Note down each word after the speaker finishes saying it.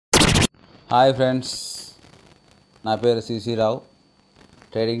Hi friends, నా పేరు C.C.Rao,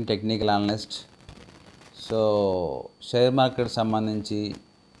 trading technical analyst. So share market సంబంధించి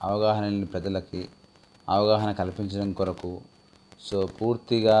అవగాహన లేని ప్రజలకి అవగాహన కల్పించడం కొరకు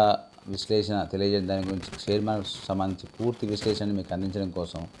పూర్తిగా విశ్లేషణ తెలియజేయడం, దాని గురించి షేర్ మార్కెట్ సంబంధించి పూర్తి విశ్లేషణ మీకు అందించడం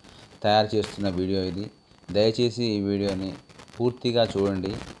కోసం తయారు చేస్తున్న వీడియో ఇది. దయచేసి ఈ వీడియోని పూర్తిగా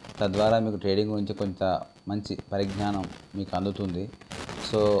చూడండి, తద్వారా మీకు ట్రేడింగ్ గురించి కొంత మంచి పరిజ్ఞానం మీకు అందుతుంది.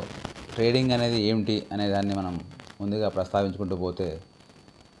 సో ట్రేడింగ్ అనేది ఏమిటి అనే దాన్ని మనం ముందుగా ప్రస్తావించుకుంటూ పోతే,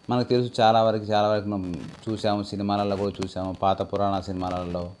 మనకు తెలుసు చాలా వరకు మనం చూసాము, సినిమాలలో కూడా చూసాము, పాత పురాణ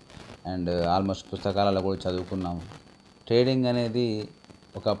సినిమాలలో అండ్ ఆల్మోస్ట్ పుస్తకాలలో కూడా చదువుకున్నాము. ట్రేడింగ్ అనేది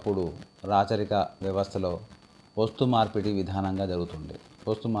ఒకప్పుడు రాచరిక వ్యవస్థలో వస్తు మార్పిడి విధానంగా జరుగుతుంది.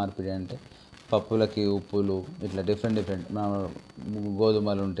 వస్తు మార్పిడి అంటే పప్పులకి ఉప్పులు, ఇట్లా డిఫరెంట్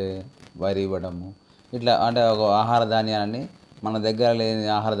గోధుమలు ఉంటే వరి ఇవ్వడము, ఇట్లా అంటే ఒక ఆహార ధాన్యాలని మన దగ్గర లేని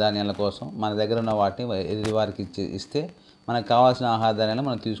ఆహార ధాన్యాల కోసం మన దగ్గర ఉన్న వాటిని ఎదుటివారికి ఇస్తే మనకు కావాల్సిన ఆహార ధాన్యాలు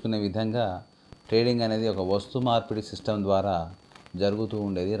మనం తీసుకునే విధంగా ట్రేడింగ్ అనేది ఒక వస్తు మార్పిడి సిస్టమ్ ద్వారా జరుగుతూ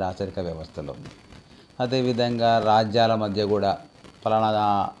ఉండేది రాచరిక వ్యవస్థలో. అదేవిధంగా రాజ్యాల మధ్య కూడా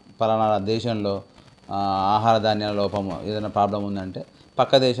పలానా దేశంలో ఆహార ధాన్యాల లోపం ఏదైనా ప్రాబ్లం ఉందంటే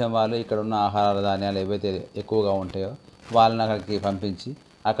పక్క దేశం వాళ్ళు ఇక్కడ ఉన్న ఆహార ధాన్యాలు ఏవైతే ఎక్కువగా ఉంటాయో వాళ్ళని అక్కడికి పంపించి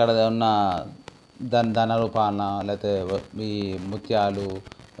అక్కడ ఉన్న ధన రూపాన లేకపోతే ఈ ముత్యాలు,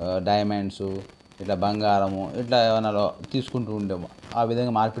 డైమండ్స్, ఇట్లా బంగారము, ఇట్లా ఏమైనా తీసుకుంటూ ఉండేము. ఆ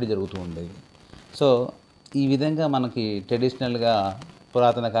విధంగా మార్పిడి జరుగుతూ ఉండేది. సో ఈ విధంగా మనకి ట్రెడిషనల్గా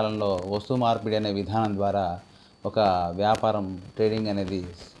పురాతన కాలంలో వస్తు మార్పిడి అనే విధానం ద్వారా ఒక వ్యాపారం, ట్రేడింగ్ అనేది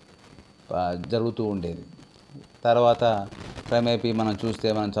జరుగుతూ ఉండేది. తర్వాత క్రమేపీ మనం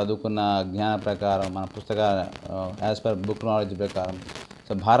చదువుకున్న జ్ఞాన ప్రకారం, మన పుస్తకాల యాజ్ పర్ బుక్ నాలెడ్జ్ ప్రకారం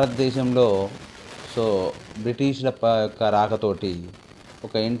భారతదేశంలో బ్రిటిష్ల యొక్క రాకతోటి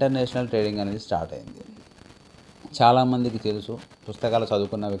ఒక ఇంటర్నేషనల్ ట్రేడింగ్ అనేది స్టార్ట్ అయింది. చాలామందికి తెలుసు, పుస్తకాలు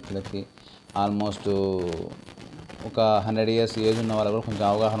చదువుకున్న వ్యక్తులకి ఆల్మోస్ట్ ఒక 100 years ఏజ్ ఉన్న వాళ్ళకు కూడా కొంచెం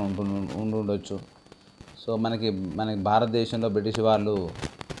అవగాహన ఉండొచ్చు. సో మనకి భారతదేశంలో బ్రిటిష్ వాళ్ళు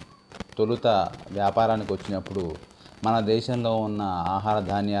తొలుత వ్యాపారానికి వచ్చినప్పుడు మన దేశంలో ఉన్న ఆహార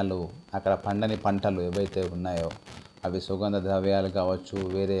ధాన్యాలు, అక్కడ పండని పంటలు ఏవైతే ఉన్నాయో అవి సుగంధ ద్రవ్యాలు కావచ్చు,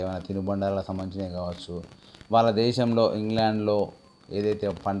 వేరే ఏమైనా తినుబండారాలకు సంబంధించినవి కావచ్చు, వాళ్ళ దేశంలో ఇంగ్లాండ్లో ఏదైతే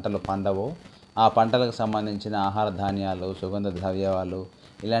పంటలు పండవో ఆ పంటలకు సంబంధించిన ఆహార ధాన్యాలు, సుగంధ ద్రవ్యాలు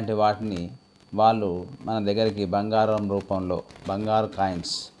ఇలాంటి వాటిని వాళ్ళు మన దగ్గరికి బంగారం రూపంలో,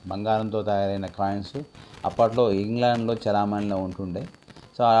 బంగారంతో తయారైన కాయిన్స్ అప్పట్లో ఇంగ్లాండ్లో చలామణిలో ఉంటుండే.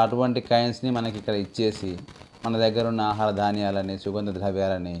 సో అటువంటి కాయిన్స్ని మనకి ఇక్కడ ఇచ్చేసి మన దగ్గర ఉన్న ఆహార ధాన్యాలని, సుగంధ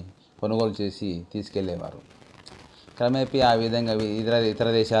ద్రవ్యాలని కొనుగోలు చేసి తీసుకెళ్లేవారు. క్రమేపీ ఆ విధంగా ఇతర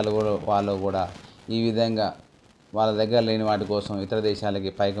దేశాలు వాళ్ళు కూడా ఈ విధంగా వాళ్ళ దగ్గర లేని వాటి కోసం ఇతర దేశాలకి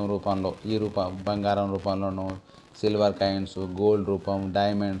పైకం రూపంలో, బంగారం రూపంలోనూ, సిల్వర్ కాయిన్స్, గోల్డ్ రూపం,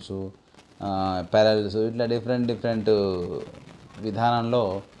 డైమండ్స్, పెరల్స్, ఇట్లా డిఫరెంట్ విధానంలో,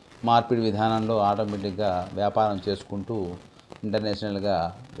 మార్పిడి విధానంలో ఆటోమేటిక్గా వ్యాపారం చేసుకుంటూ ఇంటర్నేషనల్గా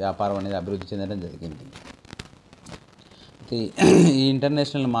వ్యాపారం అనేది అభివృద్ధి చెందడం జరిగింది. ఈ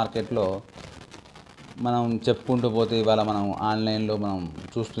ఇంటర్నేషనల్ మార్కెట్లో మనం చెప్పుకుంటూ పోతే ఇవాళ మనం ఆన్లైన్లో మనం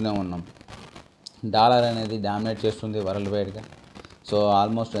చూస్తూనే ఉన్నాం. డాలర్ అనేది డామినేట్ చేస్తుంది వరల్డ్ వైడ్గా. సో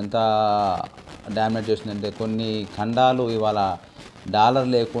ఆల్మోస్ట్ ఎంత డామినేట్ చేస్తుందంటే కొన్ని ఖండాలు ఇవాళ డాలర్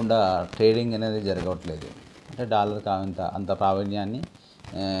లేకుండా ట్రేడింగ్ అనేది జరగట్లేదు. అంటే డాలర్కి అంత ప్రావీణ్యాన్ని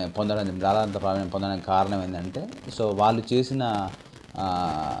పొందడానికి కారణం ఏంటంటే, సో వాళ్ళు చేసిన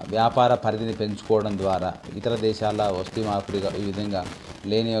వ్యాపార పరిధిని పెంచుకోవడం ద్వారా ఇతర దేశాల వస్తు మార్పిడిగా ఈ విధంగా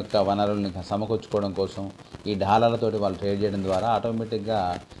లేని యొక్క వనరుల్ని సమకూర్చుకోవడం కోసం ఈ డాలర్లతోటి వాళ్ళు ట్రేడ్ చేయడం ద్వారా ఆటోమేటిక్గా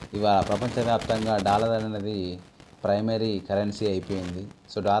ఇవాళ ప్రపంచవ్యాప్తంగా డాలర్ అనేది ప్రైమరీ కరెన్సీ అయిపోయింది.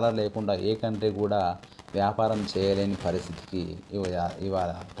 సో డాలర్ లేకుండా ఏ కంట్రీ కూడా వ్యాపారం చేయలేని పరిస్థితికి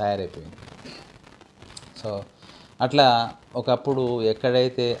ఇవాళ తయారైపోయింది. సో అట్లా ఒకప్పుడు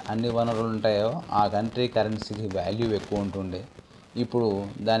ఎక్కడైతే అన్ని వనరులు ఉంటాయో ఆ కంట్రీ కరెన్సీకి వాల్యూ ఎక్కువ ఉంటుండే. ఇప్పుడు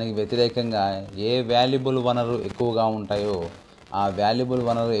దానికి వ్యతిరేకంగా ఏ వాల్యుబుల్ వనరు ఎక్కువగా ఉంటాయో ఆ వాల్యుబుల్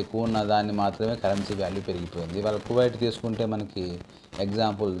వనరు ఎక్కువ ఉన్న దాన్ని మాత్రమే కరెన్సీ వాల్యూ పెరిగిపోయింది. ఇవాళ కువైట్ తీసుకుంటే మనకి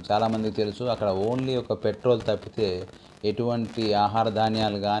ఎగ్జాంపుల్ చాలామందికి తెలుసు, అక్కడ ఓన్లీ ఒక పెట్రోల్ తప్పితే ఎటువంటి ఆహార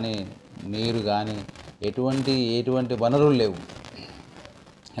ధాన్యాలు కానీ, నీరు కానీ, ఎటువంటి వనరులు లేవు.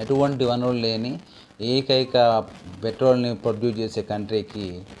 ఎటువంటి వనరులు లేని ఏకైక పెట్రోల్ని ప్రొడ్యూస్ చేసే కంట్రీకి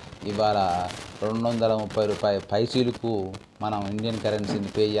ఇవాళ 230 రూపాయల పైసలకు మనం ఇండియన్ కరెన్సీని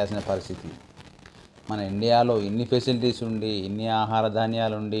పే చేయాల్సిన పరిస్థితి. మన ఇండియాలో ఇన్ని ఫెసిలిటీస్ ఉండి, ఇన్ని ఆహార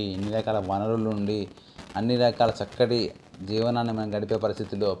ధాన్యాలు ఉండి, ఇన్ని రకాల వనరులు ఉండి, అన్ని రకాల చక్కటి జీవనాన్ని మనం గడిపే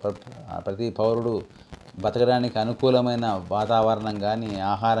పరిస్థితుల్లో ప్రతి పౌరుడు బతకడానికి అనుకూలమైన వాతావరణం కానీ,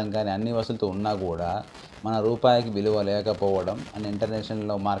 ఆహారం కానీ అన్ని వసతులతో ఉన్నా కూడా మన రూపాయికి విలువ లేకపోవడం అండ్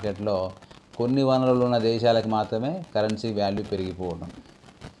ఇంటర్నేషనల్ మార్కెట్లో కొన్ని వనరులు ఉన్న దేశాలకు మాత్రమే కరెన్సీ వాల్యూ పెరిగిపోవడం.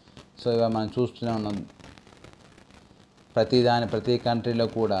 సో ఇవాళ మనం చూస్తూనే ఉన్నాం, ప్రతి కంట్రీలో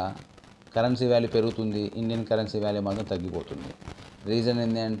కూడా కరెన్సీ వాల్యూ పెరుగుతుంది, ఇండియన్ కరెన్సీ వాల్యూ మాత్రం తగ్గిపోతుంది. రీజన్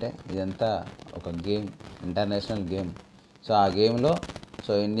ఏంటి అంటే ఇదంతా ఒక గేమ్, ఇంటర్నేషనల్ గేమ్. సో ఆ గేమ్లో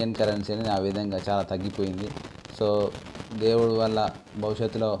ఇండియన్ కరెన్సీ అనేది ఆ విధంగా చాలా తగ్గిపోయింది. సో దేవుడి వల్ల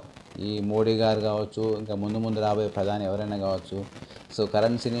భవిష్యత్తులో ఈ మోడీ గారు కావచ్చు, ఇంకా ముందు రాబోయే ప్రధాని ఎవరైనా కావచ్చు, సో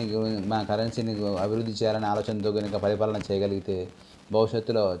మన కరెన్సీని అభివృద్ధి చేయాలనే ఆలోచనతో కనుక పరిపాలన చేయగలిగితే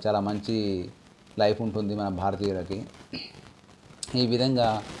భవిష్యత్తులో చాలా మంచి లైఫ్ ఉంటుంది మన భారతీయులకి. ఈ విధంగా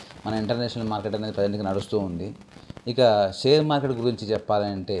మన ఇంటర్నేషనల్ మార్కెట్ అనేది ప్రజెంట్గా నడుస్తూ ఉంది. ఇక షేర్ మార్కెట్ గురించి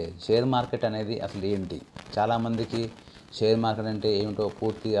చెప్పాలంటే, షేర్ మార్కెట్ అనేది అసలు ఏంటి? చాలామందికి షేర్ మార్కెట్ అంటే ఏమిటో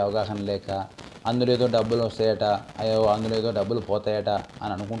పూర్తి అవగాహన లేక అందులో ఏదో డబ్బులు వస్తాయట, అయ్యో అందులో ఏదో డబ్బులు పోతాయట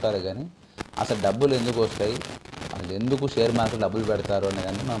అని అనుకుంటారు. కానీ అసలు డబ్బులు ఎందుకు వస్తాయి, అసలు ఎందుకు షేర్ మార్కెట్ డబ్బులు పెడతారు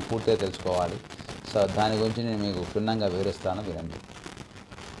అనేదాన్ని మనం పూర్తిగా తెలుసుకోవాలి. సో దాని గురించి నేను మీకు క్షుణ్ణంగా వివరిస్తాను, వినండి.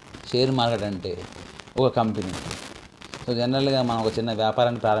 షేర్ మార్కెట్ అంటే ఒక కంపెనీ. సో జనరల్గా మనం ఒక చిన్న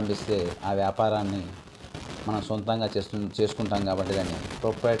వ్యాపారాన్ని ప్రారంభిస్తే ఆ వ్యాపారాన్ని మనం సొంతంగా చేసుకుంటాం కాబట్టి దాన్ని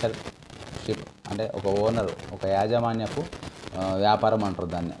ప్రొప్రైటర్షిప్ అంటే ఒక ఓనర్, ఒక యాజమాన్యపు వ్యాపారం అంటారు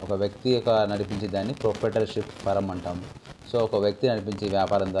దాన్ని. ఒక వ్యక్తి నడిపించే దాన్ని ప్రొప్రైటర్షిప్ ఫర్మ్ అంటాం. సో ఒక వ్యక్తి నడిపించే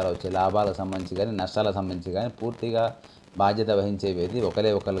వ్యాపారం ద్వారా వచ్చే లాభాలకు సంబంధించి కానీ, నష్టాలకు సంబంధించి కానీ పూర్తిగా బాధ్యత వహించేది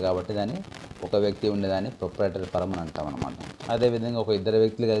ఒకరు కాబట్టి దాన్ని ఒక వ్యక్తి ఉండేదాన్ని ప్రొప్రైటర్ ఫర్మ్ అని అంటాం అనమాట. అదేవిధంగా ఒక ఇద్దరు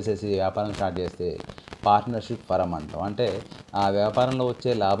వ్యక్తులు కలిసేసి వ్యాపారం స్టార్ట్ చేస్తే పార్ట్నర్షిప్ ఫర్మ్ అంటాం. అంటే ఆ వ్యాపారంలో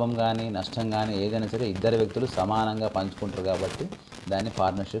వచ్చే లాభం కానీ, నష్టం కానీ ఏదైనా సరే ఇద్దరు వ్యక్తులు సమానంగా పంచుకుంటారు కాబట్టి దాన్ని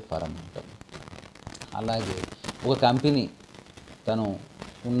పార్ట్నర్షిప్ ఫర్మ్ అంటాం. అలాగే ఒక కంపెనీ తను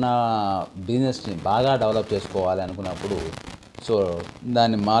ఉన్న బిజినెస్ని బాగా డెవలప్ చేసుకోవాలి అనుకున్నప్పుడు సో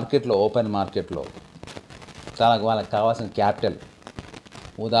దాన్ని మార్కెట్లో, ఓపెన్ మార్కెట్లో చాలా వాళ్ళకి కావాల్సిన క్యాపిటల్,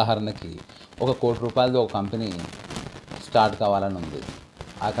 ఉదాహరణకి ₹1 కోటి ఒక కంపెనీ స్టార్ట్ కావాలని ఉంది.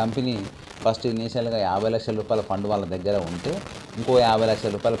 ఆ కంపెనీ ఫస్ట్ ఇనీషియల్గా ₹50 లక్షల ఫండ్ వాళ్ళ దగ్గర ఉంటే ఇంకో ₹50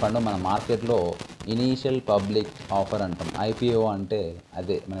 లక్షల ఫండ్ మన మార్కెట్లో ఇనీషియల్ పబ్లిక్ ఆఫర్ అంటాం. IPO అంటే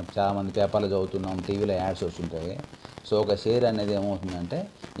అదే మనం చాలామంది పేపర్లో చదువుతున్నాం, టీవీలో యాడ్స్ వస్తుంటాయి. సో ఒక షేర్ అనేది ఏమవుతుందంటే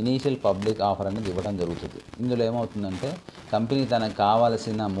ఇనీషియల్ పబ్లిక్ ఆఫర్ అనేది ఇవ్వడం జరుగుతుంది. ఇందులో ఏమవుతుందంటే కంపెనీ తనకు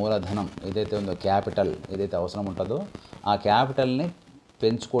కావాల్సిన మూలధనం ఏదైతే ఉందో, క్యాపిటల్ ఏదైతే అవసరం ఉంటుందో ఆ క్యాపిటల్ని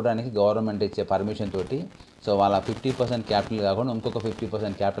పెంచుకోవడానికి గవర్నమెంట్ ఇచ్చే పర్మిషన్ తోటి సో వాళ్ళ 50% క్యాపిటల్ కాకుండా ఇంకొక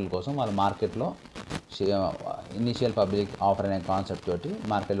 50% క్యాపిటల్ కోసం వాళ్ళ మార్కెట్లో ఇనీషియల్ పబ్లిక్ ఆఫర్ అనే కాన్సెప్ట్ తోటి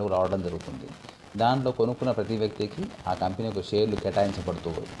మార్కెట్లోకి రావడం జరుగుతుంది. దాంట్లో కొనుక్కున్న ప్రతి వ్యక్తికి ఆ కంపెనీ యొక్క షేర్లు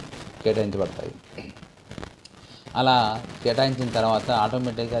కేటాయించబడతాయి. అలా కేటాయించిన తర్వాత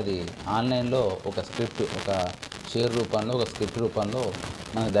ఆటోమేటిక్గా అది ఆన్లైన్లో ఒక షేర్ రూపంలో, ఒక స్క్రిప్ట్ రూపంలో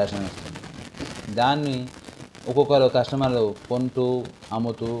మనకు దర్శనమిస్తుంది. దాన్ని ఒక్కొక్కరు కస్టమర్లు కొంటూ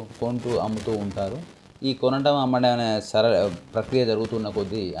అమ్ముతూ ఉంటారు. ఈ కొనడం, అమ్మడం అనే ప్రక్రియ జరుగుతున్న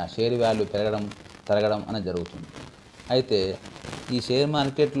కొద్దీ ఆ షేర్ వాల్యూ తరగడం అనేది జరుగుతుంది. అయితే ఈ షేర్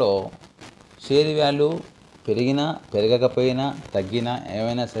మార్కెట్లో షేర్ వాల్యూ పెరిగినా, పెరగకపోయినా, తగ్గినా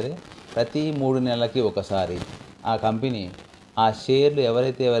ఏమైనా సరే ప్రతి 3 నెలలకి ఒకసారి ఆ కంపెనీ ఆ షేర్లు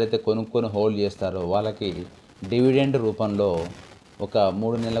ఎవరైతే కొనుక్కొని హోల్డ్ చేస్తారో వాళ్ళకి డివిడెండ్ రూపంలో ఒక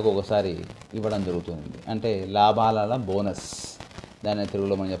 3 నెలలకు ఒకసారి ఇవ్వడం జరుగుతుంది. అంటే లాభాల బోనస్, దాని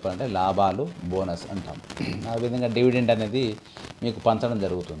తెలుగులో మనం చెప్పాలంటే లాభాలు బోనస్ అంటాం. ఆ విధంగా డివిడెండ్ అనేది మీకు పంచడం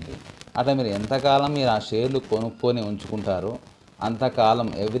జరుగుతుంది. అట్లా మీరు ఎంతకాలం మీరు ఆ షేర్లు కొనుక్కొని ఉంచుకుంటారో అంతకాలం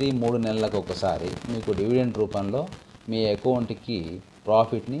ఎవ్రీ 3 నెలలకు ఒకసారి మీకు డివిడెండ్ రూపంలో మీ అకౌంట్కి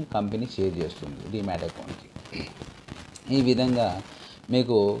ప్రాఫిట్ని కంపెనీ షేర్ చేస్తుంది, డీమ్యాట్ అకౌంట్కి. ఈ విధంగా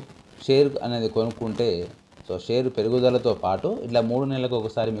మీకు షేర్ అనేది కొనుక్కుంటే సో షేర్ పెరుగుదలతో పాటు ఇట్లా 3 నెలలకు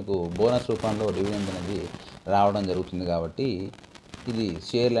ఒకసారి మీకు బోనస్ రూపంలో డివిడెండ్ అనేది రావడం జరుగుతుంది. కాబట్టి ఇది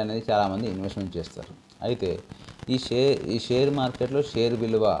షేర్లు అనేది చాలామంది ఇన్వెస్ట్మెంట్ చేస్తారు. అయితే ఈ షేర్ మార్కెట్లో షేర్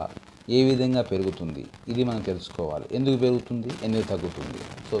విలువ ఏ విధంగా పెరుగుతుంది ఇది మనం తెలుసుకోవాలి. ఎందుకు పెరుగుతుంది, ఎందుకు తగ్గుతుంది,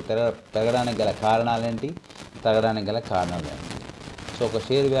 సో పెరగడానికి గల కారణాలేంటి, తగ్గడానికి గల కారణాలేంటి. సో ఒక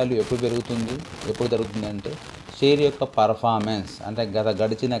షేర్ వాల్యూ ఎప్పుడు పెరుగుతుంది, ఎప్పుడు తగ్గుతుంది అంటే షేర్ యొక్క పర్ఫార్మెన్స్ అంటే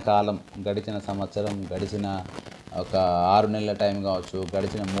గడిచిన కాలం, గడిచిన సంవత్సరం, గడిచిన ఒక 6 నెలల టైం కావచ్చు,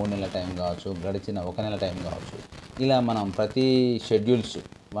 గడిచిన 3 నెలల టైం కావచ్చు, గడిచిన 1 నెల టైం కావచ్చు, ఇలా మనం ప్రతి షెడ్యూల్స్,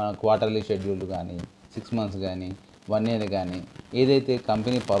 మన క్వార్టర్లీ షెడ్యూల్ కానీ, 6 మంత్స్ కానీ, 1 ఇయర్ కానీ ఏదైతే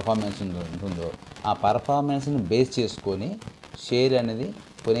కంపెనీ పర్ఫార్మెన్స్ ఉంటుందో ఆ పర్ఫార్మెన్స్ని బేస్ చేసుకొని షేర్ అనేది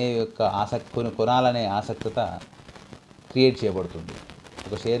కొనాలనే ఆసక్తత క్రియేట్ చేయబడుతుంది.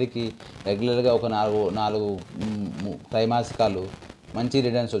 ఒక షేర్కి రెగ్యులర్గా ఒక 4 త్రైమాసికాలు మంచి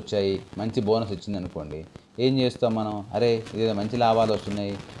రిటర్న్స్ వచ్చాయి, మంచి బోనస్ వచ్చింది అనుకోండి, ఏం చేస్తాం మనం? అరే ఇదేదో మంచి లాభాలు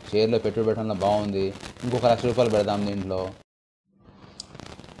వస్తున్నాయి, షేర్లో పెట్టుబడి పెట్టడంలో బాగుంది, ఇంకొక ₹1,00,000 పెడదాం దీంట్లో.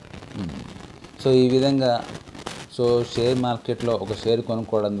 సో ఈ విధంగా షేర్ మార్కెట్లో ఒక షేర్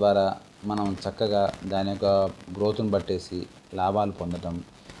కొనుక్కోవడం ద్వారా మనం చక్కగా దాని యొక్క గ్రోత్ను బట్టేసి లాభాలు పొందటం,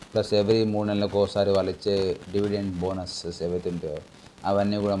 ప్లస్ ఎవ్రీ 3 నెలలకు ఒకసారి వాళ్ళు ఇచ్చే డివిడెండ్ బోనసెస్ ఏవైతే ఉంటాయో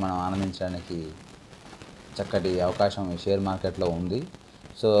అవన్నీ కూడా మనం ఆనందించడానికి చక్కటి అవకాశం ఈ షేర్ మార్కెట్లో ఉంది.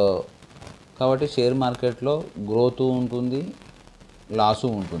 సో కాబట్టి షేర్ మార్కెట్లో గ్రోత్ ఉంటుంది, లాసు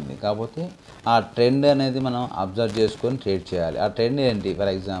ఉంటుంది. కాకపోతే ఆ ట్రెండ్ అనేది మనం అబ్జర్వ్ చేసుకొని ట్రేడ్ చేయాలి. ఆ ట్రెండ్ ఏంటి?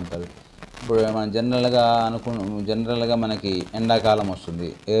 ఫర్ ఎగ్జాంపుల్ ఇప్పుడు మనం జనరల్గా మనకి ఎండాకాలం వస్తుంది,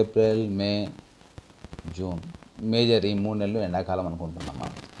 ఏప్రిల్, మే, జూన్, మేజర్ ఈ 3 నెలలు ఎండాకాలం అనుకుంటున్నాం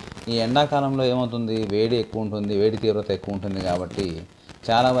మనం. ఈ ఎండాకాలంలో ఏమవుతుంది? వేడి ఎక్కువ ఉంటుంది, వేడి తీవ్రత ఎక్కువ ఉంటుంది. కాబట్టి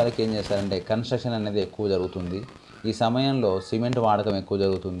చాలా వరకు ఏం చేస్తారంటే కన్స్ట్రక్షన్ అనేది ఎక్కువ జరుగుతుంది. ఈ సమయంలో సిమెంట్ వాడకం ఎక్కువ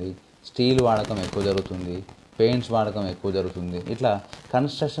జరుగుతుంది, స్టీల్ వాడకం ఎక్కువ జరుగుతుంది, పెయింట్స్ వాడకం ఎక్కువ జరుగుతుంది. ఇట్లా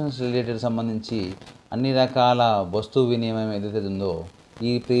కన్స్ట్రక్షన్స్ రిలేటెడ్ సంబంధించి అన్ని రకాల వస్తువు వినిమయం ఏదైతే ఉందో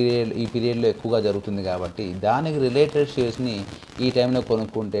ఈ పీరియడ్లో ఎక్కువగా జరుగుతుంది. కాబట్టి దానికి రిలేటెడ్ షేర్స్ని ఈ టైంలో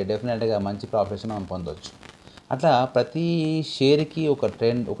కొనుక్కుంటే డెఫినెట్గా మంచి ప్రాఫిట్స్ మనం పొందవచ్చు. అట్లా ప్రతి షేర్కి ఒక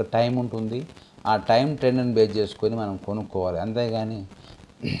ట్రెండ్, ఒక టైం ఉంటుంది. ఆ ట్రెండ్ని బేస్ చేసుకొని మనం కొనుక్కోవాలి. అంతేగాని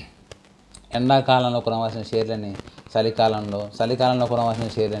ఎండాకాలంలో కొనవలసిన షేర్లని చలికాలంలో కొనవలసిన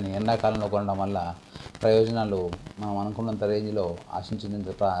షేర్లని ఎండాకాలంలో కొనడం వల్ల ప్రయోజనాలు మనం అనుకున్నంత రేంజ్లో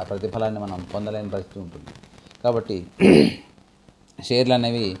ఆశించినంత ప్రతిఫలాన్ని మనం పొందలేని పరిస్థితి ఉంటుంది. కాబట్టి షేర్లు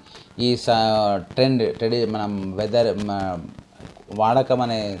అనేవి ఈ ట్రెండ్ మనం వాడకం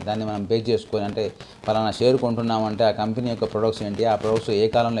అనే దాన్ని మనం బేస్ చేసుకొని, అంటే ఫలానా షేర్ కొంటున్నామంటే ఆ కంపెనీ యొక్క ప్రొడక్ట్స్ ఏంటి, ఆ ప్రొడక్ట్స్ ఏ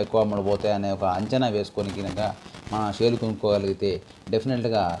కాలంలో ఎక్కువ అమ్ముడుపోతాయి అనే ఒక అంచనా వేసుకొని కనుక మనం షేర్ కొనుక్కోగలిగితే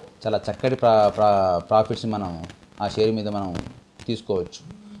డెఫినెట్గా చాలా చక్కటి ప్రాఫిట్స్ని మనం ఆ షేర్ మీద మనం తీసుకోవచ్చు.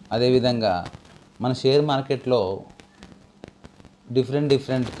 అదేవిధంగా మన షేర్ మార్కెట్లో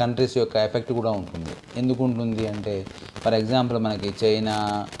డిఫరెంట్ కంట్రీస్ యొక్క ఎఫెక్ట్ కూడా ఉంటుంది. ఎందుకు ఉంటుంది అంటే, ఫర్ ఎగ్జాంపుల్ మనకి చైనా,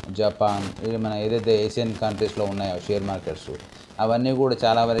 జపాన్, మన ఏదైతే ఏషియన్ కంట్రీస్లో ఉన్నాయో షేర్ మార్కెట్స్ అవన్నీ కూడా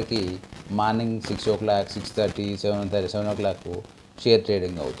చాలా వరకు morning 6 o'clock, 6:30, 7 o'clock share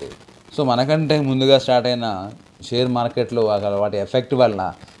trading అవుతాయి. సో మనకంటే ముందుగా స్టార్ట్ అయిన షేర్ మార్కెట్లో వాటి ఎఫెక్ట్ వల్ల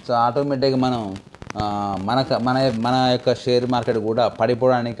ఆటోమేటిక్గా మనం మన యొక్క షేర్ మార్కెట్ కూడా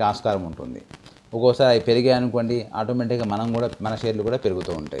పడిపోవడానికి ఆస్కారం ఉంటుంది. ఒక్కోసారి అవి పెరిగాయి అనుకోండి, ఆటోమేటిక్గా మన షేర్లు కూడా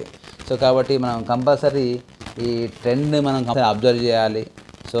పెరుగుతూ ఉంటాయి. సో కాబట్టి మనం కంపల్సరీ ఈ ట్రెండ్ మనం అబ్జర్వ్ చేయాలి.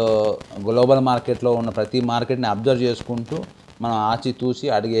 సో గ్లోబల్ మార్కెట్లో ఉన్న ప్రతి మార్కెట్ని అబ్జర్వ్ చేసుకుంటూ మనం ఆచితూచి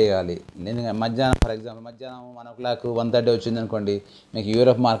అడిగేయాలి. ఎందుకంటే ఫర్ ఎగ్జాంపుల్ మధ్యాహ్నం 1 o'clock 1:30 వచ్చింది అనుకోండి, మీకు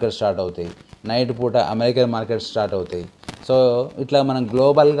యూరోప్ మార్కెట్ స్టార్ట్ అవుతాయి, నైట్ పూట అమెరికన్ మార్కెట్ స్టార్ట్ అవుతాయి. సో ఇట్లా మనం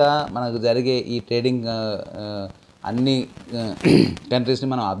గ్లోబల్గా మనకు జరిగే ఈ ట్రేడింగ్ అన్ని కంట్రీస్ని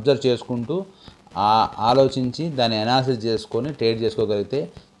మనం అబ్జర్వ్ చేసుకుంటూ ఆలోచించి దాన్ని అనాలిసిస్ చేసుకొని ట్రేడ్ చేసుకోగలిగితే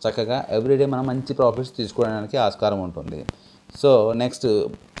చక్కగా ఎవ్రీడే మనం మంచి ప్రాఫిట్స్ తీసుకోవడానికి ఆస్కారం ఉంటుంది. సో నెక్స్ట్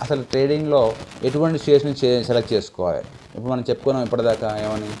అసలు ట్రేడింగ్లో ఎటువంటి షేర్స్ని సెలెక్ట్ చేసుకోవాలి. ఇప్పుడు మనం చెప్పుకున్నాం ఇప్పటిదాకా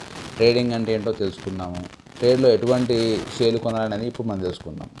ఏమని, ట్రేడింగ్ అంటే ఏంటో తెలుసుకున్నాము, ట్రేడ్లో ఎటువంటి షేర్లు కొనాలనేది ఇప్పుడు మనం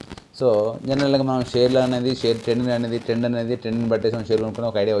తెలుసుకుందాం. సో జనరల్గా మనం ట్రెండ్ అనేది ట్రెండ్ని బట్టేసి మనం షేర్ కొనుక్కునే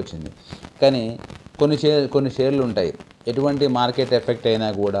ఒక ఐడియా వచ్చింది. కానీ కొన్ని షేర్లు ఉంటాయి, ఎటువంటి మార్కెట్ ఎఫెక్ట్ అయినా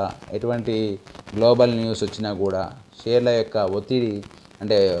కూడా, ఎటువంటి గ్లోబల్ న్యూస్ వచ్చినా కూడా షేర్ల యొక్క ఒత్తిడి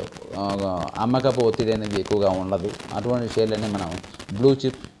అంటే అమ్మకపు ఒత్తిడి అనేది ఎక్కువగా ఉండదు. అటువంటి షేర్లని మనం బ్లూ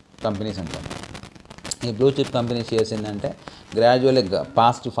చిప్ కంపెనీస్ అంటాం. ఈ బ్లూ చిప్ కంపెనీ షేర్స్ ఏంటంటే గ్రాడ్యువల్గా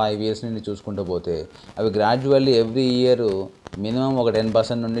పాస్ట్ 5 years నుండి చూసుకుంటూ పోతే అవి గ్రాడ్యువల్లీ ఎవ్రీ ఇయర్ మినిమం ఒక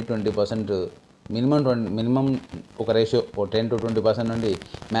 10% నుండి 20%, మినిమం ఒక రేషియో 10 to 20% నుండి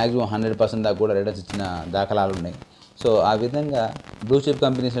మ్యాక్సిమం 100% దాకా కూడా రిటర్న్స్ ఇచ్చిన దాఖలాలు ఉన్నాయి. సో ఆ విధంగా బ్లూ చిప్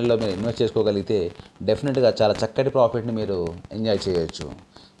కంపెనీస్లో మీరు ఇన్వెస్ట్ చేసుకోగలిగితే డెఫినెట్గా చాలా చక్కటి ప్రాఫిట్ని మీరు ఎంజాయ్ చేయొచ్చు.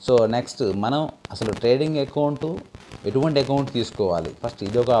 సో నెక్స్ట్ మనం అసలు ట్రేడింగ్ ఎటువంటి అకౌంట్ తీసుకోవాలి, ఫస్ట్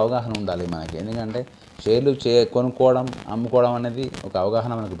ఇది ఒక అవగాహన ఉండాలి మనకి. ఎందుకంటే షేర్లు కొనుక్కోవడం, అమ్ముకోవడం అనేది ఒక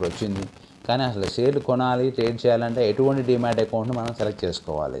అవగాహన మనకు ఇప్పుడు వచ్చింది. కానీ అసలు షేర్లు కొనాలి, ట్రేడ్ చేయాలంటే ఎటువంటి డిమాట్ అకౌంట్ని మనం సెలెక్ట్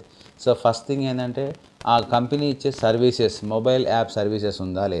చేసుకోవాలి. సో ఫస్ట్ థింగ్ ఏంటంటే ఆ కంపెనీ ఇచ్చే సర్వీసెస్, మొబైల్ యాప్ సర్వీసెస్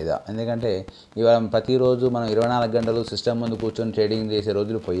ఉందా లేదా. ఎందుకంటే ఇవాళ ప్రతిరోజు మనం 24 గంటలు సిస్టమ్ ముందు కూర్చొని ట్రేడింగ్ చేసే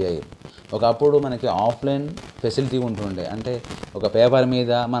రోజులు పోయాయి. ఒకప్పుడు మనకి ఆఫ్లైన్ ఫెసిలిటీ ఉంటుండే, అంటే ఒక పేపర్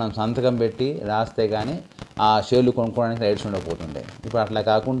మీద మనం సంతకం పెట్టి రాస్తే కానీ ఆ షేర్లు కొనుక్కోవడానికి రైట్స్ ఉండకపోతుండే. ఇప్పుడు అట్లా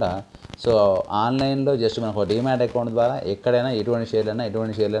కాకుండా సో ఆన్లైన్లో జస్ట్ మనకు ఒక డిమాట్ అకౌంట్ ద్వారా ఎక్కడైనా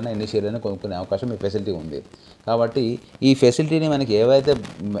ఎన్ని షేర్లైనా కొనుక్కునే అవకాశం ఈ ఫెసిలిటీ ఉంది. కాబట్టి ఈ ఫెసిలిటీని మనకి ఏవైతే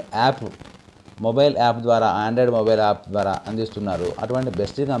మొబైల్ యాప్ ద్వారా, ఆండ్రాయిడ్ మొబైల్ యాప్ ద్వారా అందిస్తున్నారు అటువంటి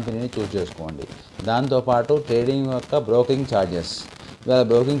బెస్ట్ కంపెనీని చూస్ చేసుకోండి. దాంతోపాటు ట్రేడింగ్ యొక్క బ్రోకరింగ్ ఛార్జెస్ ఇవాళ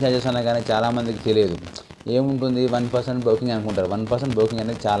బ్రోకింగ్ ఛార్జెస్ అన్నా కానీ చాలామందికి తెలియదు. ఏముంటుంది 1% బ్రోకింగ్ అనుకుంటారు. 1% బ్రోకింగ్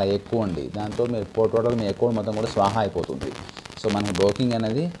అనేది చాలా ఎక్కువ అండి. దాంతో మీరు టోటల్ మీ అకౌంట్ మొత్తం కూడా స్వాహా అయిపోతుంది. సో మనకి బ్రోకింగ్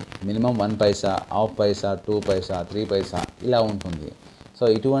అనేది మినిమం 1 పైసా, హాఫ్ పైసా, 2 పైసా, 3 పైసా ఇలా ఉంటుంది. సో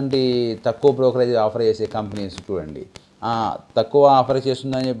ఇటువంటి తక్కువ బ్రోకరేజ్ ఆఫర్ చేసే కంపెనీస్ చూడండి. తక్కువ ఆఫర్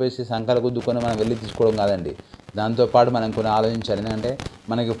చేస్తుందని చెప్పేసి సంఖ్యలు గుద్దుకొని మనం వెళ్ళి తీసుకోవడం కాదండి. దాంతోపాటు మనం కొన్ని ఆలోచించాలి. ఎందుకంటే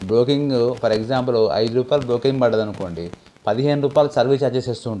మనకి బ్రోకింగ్ ఫర్ ఎగ్జాంపుల్ ₹5 బ్రోకింగ్ పడ్డది అనుకోండి, ₹15 సర్వీస్ ఛార్జెస్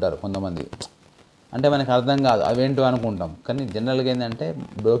ఇస్తూ ఉంటారు కొంతమంది. అంటే మనకు అర్థం కాదు అవేంటో అనుకుంటాం. కానీ జనరల్గా ఏంటంటే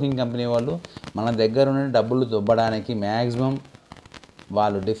బ్రోకింగ్ కంపెనీ వాళ్ళు మన దగ్గర నుండి డబ్బులు దొబ్బడానికి మ్యాక్సిమం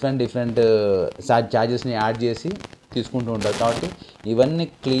వాళ్ళు డిఫరెంట్ ఛార్జెస్ని యాడ్ చేసి తీసుకుంటూ ఉంటారు. కాబట్టి ఇవన్నీ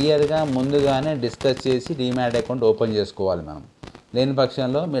క్లియర్గా ముందుగానే డిస్కస్ చేసి డీమ్యాట్ అకౌంట్ ఓపెన్ చేసుకోవాలి మనం. లేని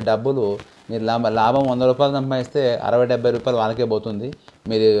పక్షంలో మీ డబ్బులు మీరు లాభం ₹100 సంపాదిస్తే ₹60-70 వాళ్ళకే పోతుంది.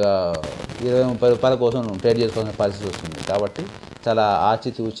 మీరు ₹20-30 కోసం ట్రేడ్ చేసుకోవాల్సిన పరిస్థితి వస్తుంది. కాబట్టి చాలా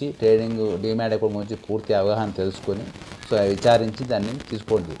ఆచితూచి ట్రేడింగ్ డీమ్యాట్ అకౌంట్ గురించి పూర్తి అవగాహన తెలుసుకొని సో విచారించి దాన్ని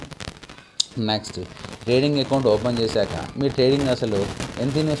తీసుకోండి. నెక్స్ట్ ట్రేడింగ్ అకౌంట్ ఓపెన్ చేశాక మీ ట్రేడింగ్ అసలు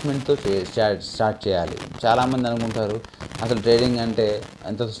ఎంత ఇన్వెస్ట్మెంట్తో స్టార్ట్ చేయాలి. చాలామంది అనుకుంటారు అసలు ట్రేడింగ్ అంటే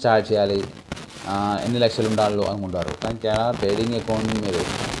ఎంత స్టార్ట్ చేయాలి, ఎన్ని లక్షలు ఉండాలో అనుకుంటారు. కానీ ట్రేడింగ్ అకౌంట్ మీరు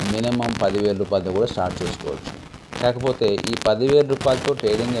మినిమం ₹10,000 కూడా స్టార్ట్ చేసుకోవచ్చు. కాకపోతే ఈ ₹10,000తో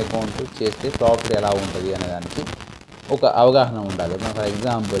ట్రేడింగ్ అకౌంట్ చేస్తే ప్రాఫిట్ ఎలా ఉంటుంది అనే దానికి ఒక అవగాహన ఉండాలి. ఫర్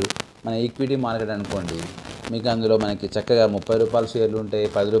ఎగ్జాంపుల్ మన ఈక్విటీ మార్కెట్ అనుకోండి, మీకు అందులో మనకి చక్కగా ₹30 షేర్లు ఉంటాయి,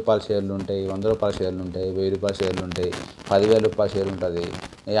 ₹10 షేర్లు ఉంటాయి, ₹100 షేర్లు ఉంటాయి, ₹1000 షేర్లు ఉంటాయి, ₹10,000 షేర్ ఉంటుంది,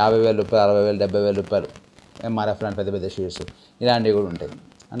 ₹50,000, ₹60,000, ₹70,000 ఎంఆర్ఎఫ్ లాంటి పెద్ద పెద్ద షేర్స్ ఇలాంటివి కూడా ఉంటాయి.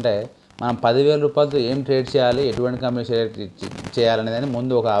 అంటే మనం ₹10,000తో ఏం ట్రేడ్ చేయాలి, ఎటువంటి కంపెనీ చేయాలనేది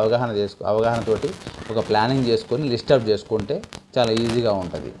ముందు ఒక అవగాహనతోటి ఒక ప్లానింగ్ చేసుకొని లిస్టప్ చేసుకుంటే చాలా ఈజీగా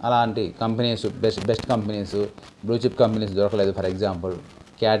ఉంటుంది. అలాంటి companies best companies, blue chip companies దొరకలేదు. For example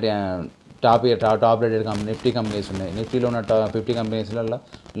top rated Nifty companies ఉన్నాయి. నిఫ్టీలో ఉన్న 50 కంపెనీస్లలో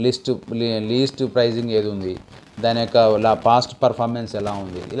లీస్ట్ ప్రైజింగ్ ఏది ఉంది, దాని యొక్క పాస్ట్ పర్ఫార్మెన్స్ ఎలా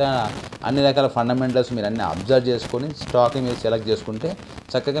ఉంది, ఇలా అన్ని రకాల ఫండమెంటల్స్ మీరు అన్నీ అబ్జర్వ్ చేసుకొని స్టాక్ని మీరు సెలెక్ట్ చేసుకుంటే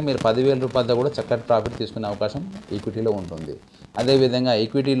చక్కగా మీరు ₹10,000 కూడా చక్కటి ప్రాఫిట్ తీసుకునే అవకాశం ఈక్విటీలో ఉంటుంది. అదేవిధంగా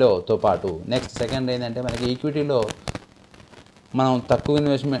ఈక్విటీలోతో పాటు నెక్స్ట్ సెకండ్ ఏంటంటే మనకి ఈక్విటీలో మనం తక్కువ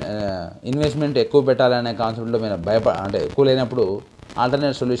ఇన్వెస్ట్మెంట్ ఎక్కువ పెట్టాలనే కాన్సెప్ట్లో మీరు అంటే ఎక్కువ లేనప్పుడు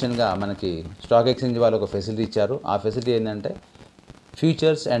ఆల్టర్నేట్ సొల్యూషన్గా మనకి స్టాక్ ఎక్స్చేంజ్ వాళ్ళు ఒక ఫెసిలిటీ ఇచ్చారు. ఆ ఫెసిలిటీ ఏంటంటే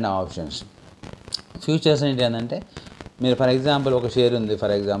ఫ్యూచర్స్ అండ్ ఆప్షన్స్. ఫ్యూచర్స్ ఏంటంటే మీరు ఫర్ ఎగ్జాంపుల్ ఒక షేర్ ఉంది,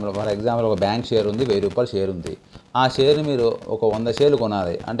 ఫర్ ఎగ్జాంపుల్ ఒక బ్యాంక్ షేర్ ఉంది, ₹1000 షేర్ ఉంది. ఆ షేర్ మీరు ఒక 100 షేర్లు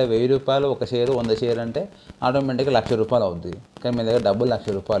కొనాలి అంటే ₹1000 ఒక షేరు, 100 షేర్ అంటే ఆటోమేటిక్గా ₹1,00,000 అవుద్ది. కానీ మీ దగ్గర డబ్బులు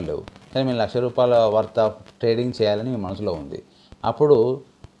 ₹1,00,000 లేవు, కానీ మీరు ₹1,00,000 వర్త్ ఆఫ్ ట్రేడింగ్ చేయాలని మీ మనసులో ఉంది. అప్పుడు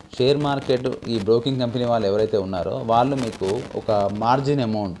షేర్ మార్కెట్ ఈ బ్రోకింగ్ కంపెనీ వాళ్ళు ఎవరైతే ఉన్నారో వాళ్ళు మీకు ఒక మార్జిన్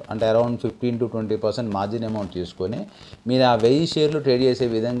అమౌంట్ అంటే అరౌండ్ 15-20% మార్జిన్ అమౌంట్ తీసుకొని మీరు ఆ 1000 షేర్లు ట్రేడ్ చేసే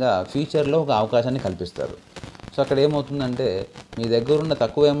విధంగా ఫ్యూచర్లో ఒక అవకాశాన్ని కల్పిస్తారు. సో అక్కడ ఏమవుతుందంటే మీ దగ్గర ఉన్న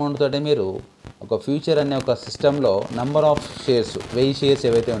తక్కువ అమౌంట్ తోటే మీరు ఒక ఫ్యూచర్ అనే ఒక సిస్టంలో నెంబర్ ఆఫ్ షేర్స్ 1000 షేర్స్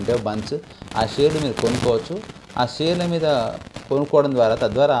ఏవైతే ఉంటాయో బంచ్ ఆ షేర్లు మీరు కొనుక్కోవచ్చు. ఆ షేర్ల మీద కొనుక్కోవడం ద్వారా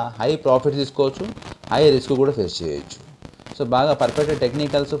తద్వారా హై ప్రాఫిట్ తీసుకోవచ్చు, హై రిస్క్ కూడా ఫేస్ చేయొచ్చు. సో బాగా పర్ఫెక్ట్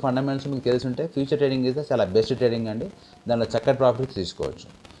టెక్నికల్స్ ఫండమెంటల్స్ మీకు తెలిసి ఉంటే ఫ్యూచర్ ట్రేడింగ్ అయితే చాలా బెస్ట్ ట్రేడింగ్ అండి. దాంట్లో చక్కటి ప్రాఫిట్ తీసుకోవచ్చు.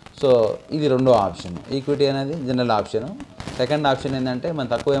 సో ఇది రెండో ఆప్షన్. ఈక్విటీ అనేది జనరల్ ఆప్షన్. సెకండ్ ఆప్షన్ ఏంటంటే మనం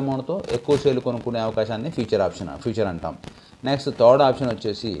తక్కువ అమౌంట్తో ఎక్కువ షేర్లు కొనుక్కునే అవకాశాన్ని ఫ్యూచర్ అంటాం. నెక్స్ట్ థర్డ్ ఆప్షన్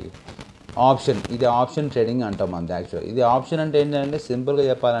వచ్చేసి ఆప్షన్. ఇది ఆప్షన్ ట్రేడింగ్ అంటాం అంతే. యాక్చువల్ ఇది ఆప్షన్ అంటే ఏంటంటే సింపుల్గా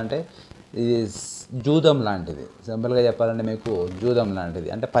చెప్పాలంటే ఇది జూదం లాంటిది. సింపుల్గా చెప్పాలంటే మీకు జూదం లాంటిది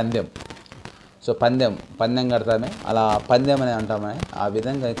అంటే పందెం. సో పందెం కడతామే అలా పందెం అని అంటామే. ఆ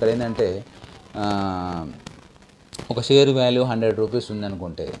విధంగా ఇక్కడ ఏంటంటే ఒక షేరు వాల్యూ ₹100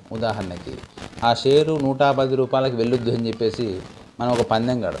 ఉందనుకుంటే ఉదాహరణకి ఆ షేరు ₹110కి వెళ్ళొద్దు అని చెప్పేసి మనం ఒక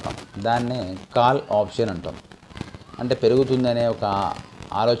పందెం కడతాం. దాన్నే కాల్ ఆప్షన్ అంటాం. అంటే పెరుగుతుందనే ఒక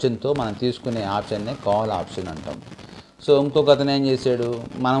ఆలోచనతో మనం తీసుకునే ఆప్షన్నే కాల్ ఆప్షన్ అంటాం. సో ఇంకొక అతను ఏం చేశాడు,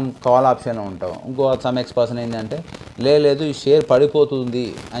 మనం కాల్ ఆప్షన్లో ఉంటాం. ఇంకో సమ్ ఎక్స్ ఏంటంటే లేదు ఈ షేర్ పడిపోతుంది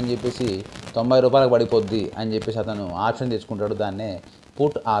అని చెప్పేసి ₹90 పడిపోద్ది అని చెప్పేసి అతను ఆప్షన్ తీసుకుంటాడు. దాన్నే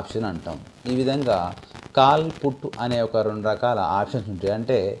పుట్ ఆప్షన్ అంటాం. ఈ విధంగా కాల్ పుట్ అనే ఒక 2 రకాల ఆప్షన్స్ ఉంటాయి.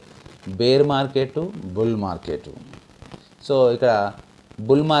 అంటే bear market, bull market. So ఇక్కడ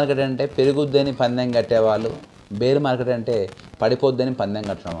బుల్ మార్కెట్ అంటే పెరుగుద్దని పందెం కట్టేవాళ్ళు, బేర్ మార్కెట్ అంటే పడిపోద్దని పందెం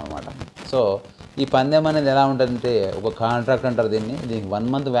కట్టడం అన్నమాట. సో ఈ పందెం అనేది ఎలా ఉంటుందంటే ఒక కాంట్రాక్ట్ అంటారు దీనికి 1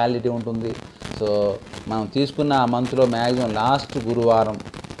 మంత్ వ్యాలిడిటీ ఉంటుంది. సో మనం తీసుకున్న ఆ మంత్లో మ్యాక్సిమం లాస్ట్ గురువారం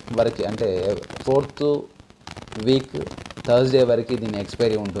వరకు అంటే 4th వీక్ థర్స్డే వరకు దీని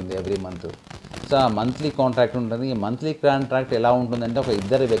ఎక్స్పైరీ ఉంటుంది every month. So monthly contract ఉంటుంది. ఈ మంత్లీ కాంట్రాక్ట్ ఎలా ఉంటుందంటే ఒక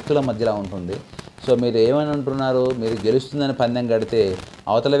ఇద్దరు వ్యక్తుల మధ్యలో ఉంటుంది. సో మీరు ఏమని అంటున్నారు, మీరు గెలుస్తుందని పందెం కడితే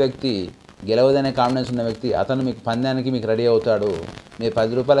అవతల వ్యక్తి గెలవదనే కాన్ఫిడెన్స్ ఉన్న వ్యక్తి అతను మీకు పందానికి మీకు రెడీ అవుతాడు. మీరు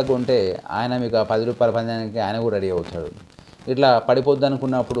 10 రూపాయలకు ఉంటే ఆయన మీకు ఆ 10 రూపాయల పందానికి ఆయన కూడా రెడీ అవుతాడు. ఇట్లా పడిపోద్ది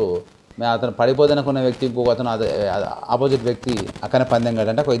అనుకున్నప్పుడు అతను పడిపోదనుకున్న వ్యక్తి ఇంకొక అతను ఆపోజిట్ వ్యక్తి అక్కడ పందెం కట్ట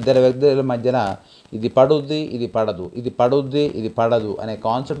అంటే ఒక ఇద్దరు వ్యక్తుల మధ్యన ఇది పడుద్ది ఇది పడదు, ఇది పడుద్ది ఇది పడదు అనే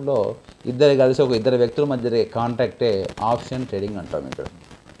కాన్సెప్ట్లో ఇద్దరు కలిసి ఒక ఇద్దరు వ్యక్తుల మధ్య కాంట్రాక్టే ఆప్షన్ ట్రేడింగ్ అంటాం. ఇక్కడ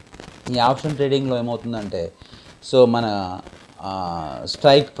ఈ ఆప్షన్ ట్రేడింగ్లో ఏమవుతుందంటే సో మన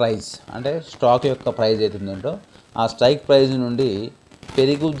స్ట్రైక్ ప్రైస్ అంటే స్టాక్ యొక్క ప్రైస్ అవుతుందంటో ఆ స్ట్రైక్ ప్రైస్ నుండి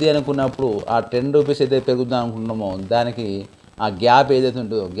పెరుగుద్ది అనుకున్నప్పుడు ఆ 10 రూపీస్ అయితే పెరుగుద్ది అనుకుంటున్నామో దానికి ఆ గ్యాప్ ఏదైతే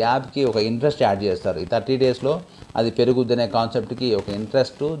ఉంటుందో గ్యాప్కి ఒక ఇంట్రెస్ట్ యాడ్ చేస్తారు. ఈ 30 డేస్లో అది పెరుగుద్ది అనే కాన్సెప్ట్కి ఒక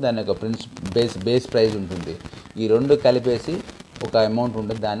ఇంట్రెస్ట్ దాని యొక్క బేస్ ప్రైస్ ఉంటుంది. ఈ రెండు కలిపేసి ఒక అమౌంట్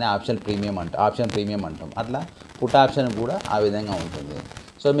ఉంటుంది, దాన్ని ఆప్షన్ ప్రీమియం అంటాం. అట్లా పుట్ ఆప్షన్ కూడా ఆ విధంగా ఉంటుంది.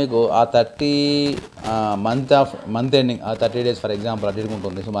 సో మీకు ఆ 30 మంత్ ఎండింగ్ ఆ 30 డేస్ ఫర్ ఎగ్జాంపుల్ అటు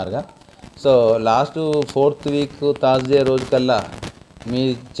ఉంటుంది సుమారుగా. So last 4th week Thursday రోజు కల్లా మీ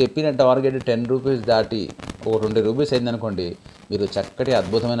చెప్పిన టార్గెట్ 10 రూపీస్ దాటి ఒక 20 రూపీస్ అయిందనుకోండి, మీరు చక్కటి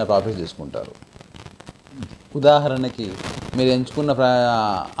అద్భుతమైన ప్రాఫిట్స్ తీసుకుంటారు. ఉదాహరణకి మీరు ఎంచుకున్న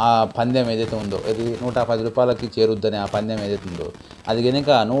ఆ పందెం ఏదైతే ఉందో అది 110 రూపాయలకి చేరుద్దని ఆ పందెం ఏదైతే ఉందో అది కనుక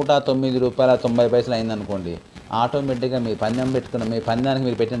 109 రూపాయల 90 పైసలు అయిందనుకోండి, ఆటోమేటిక్గా మీ పందానికి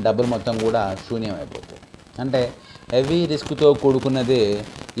మీరు పెట్టిన డబ్బులు మొత్తం కూడా శూన్యం అయిపోతాయి. అంటే హెవీ రిస్క్తో కూడుకున్నదే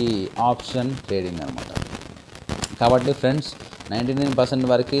ఈ ఆప్షన్ ట్రేడింగ్ అనమాట. కాబట్టి ఫ్రెండ్స్ 99%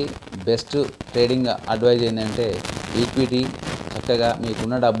 వరకు బెస్ట్ ట్రేడింగ్ అడ్వైజ్ ఏంటంటే ఈక్విటీ చక్కగా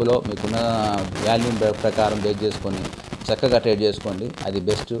మీకున్న డబ్బులో మీకున్న వాల్యూ ప్రకారం బేస్ చేసుకొని చక్కగా ట్రేడ్ చేసుకోండి, అది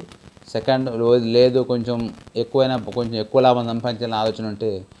బెస్ట్. సెకండ్ లేదు కొంచెం ఎక్కువ లాభం సంపాదించాలని ఆలోచన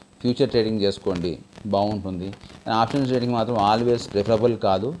ఉంటే ఫ్యూచర్ ట్రేడింగ్ చేసుకోండి, బాగుంటుంది. ఆప్షన్ ట్రేడింగ్ మాత్రం ఆల్వేస్ ప్రిఫరబుల్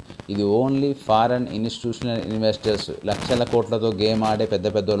కాదు. ఇది ఓన్లీ ఫారెన్ ఇన్స్టిట్యూషనల్ ఇన్వెస్టర్స్ లక్షల కోట్లతో గేమ్ ఆడే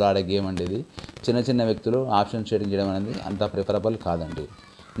పెద్దోళ్ళు ఆడే గేమ్ అండి ఇది. చిన్న వ్యక్తులు ఆప్షన్ ట్రేడింగ్ చేయడం అనేది అంత ప్రిఫరబుల్ కాదండి.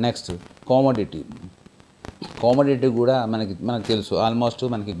 నెక్స్ట్ కామోడిటీ కూడా మనకు తెలుసు. ఆల్మోస్ట్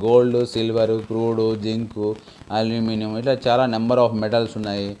మనకి gold, silver, crude, zinc, aluminium ఇట్లా చాలా నెంబర్ ఆఫ్ మెటల్స్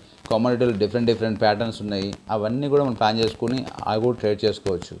ఉన్నాయి. కామోడిటీలు డిఫరెంట్ ప్యాటర్న్స్ ఉన్నాయి. అవన్నీ కూడా మనం ప్లాన్ చేసుకుని అవి కూడా ట్రేడ్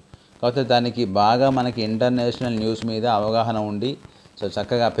చేసుకోవచ్చు. కాకపోతే దానికి బాగా మనకి ఇంటర్నేషనల్ న్యూస్ మీద అవగాహన ఉండి సో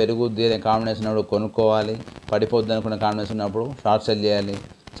చక్కగా పెరుగుద్ది అనే కాన్ఫిడెన్స్ ఉన్నప్పుడు కొనుక్కోవాలి, పడిపోద్ది అనుకున్న కాన్ఫిడెన్స్ ఉన్నప్పుడు షార్ట్ సెల్ చేయాలి,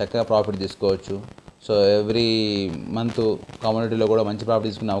 చక్కగా ప్రాఫిట్ తీసుకోవచ్చు. సో ఎవ్రీ మంత్ కమ్యూనిటీలో కూడా మంచి ప్రాఫిట్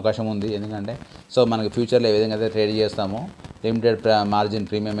తీసుకునే అవకాశం ఉంది. ఎందుకంటే సో మనకి ఫ్యూచర్లో ఏ విధంగా అయితే ట్రేడ్ చేస్తామో లిమిటెడ్ మార్జిన్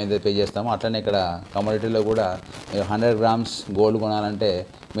ప్రీమియం ఏదైతే పే చేస్తామో అట్లనే ఇక్కడ కమ్యూనిటీలో కూడా మీరు 100 గ్రామ్స్ గోల్డ్ కొనాలంటే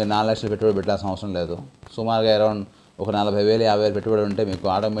మీరు 4 లక్షలు పెట్టుబడి పెట్టాల్సిన అవసరం లేదు. సుమారుగా అరౌండ్ ఒక 40,000 50,000 పెట్టుబడి ఉంటే మీకు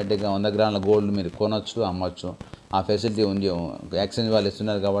ఆటోమేటిక్గా 100 గ్రాముల గోల్డ్ మీరు కొనవచ్చు, అమ్మవచ్చు. ఆ ఫెసిలిటీ ఉంది, ఎక్స్చేంజ్ వాళ్ళు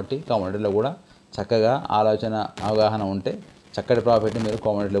ఇస్తున్నారు. కాబట్టి కమ్యూనిటీలో కూడా చక్కగా అవగాహన ఉంటే చక్కటి ప్రాఫిట్ని మీరు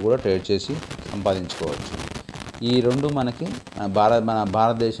కమ్యూనిటీలో కూడా ట్రేడ్ చేసి సంపాదించుకోవచ్చు. ఈ రెండు మనకి మన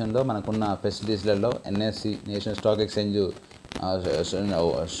భారతదేశంలో మనకున్న ఫెసిలిటీస్లలో NSC national stock exchange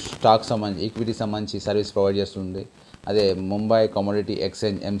stock సంబంధించి ఈక్విటీ సంబంధించి సర్వీస్ ప్రొవైడ్ చేస్తుంది. అదే ముంబై కమోడిటీ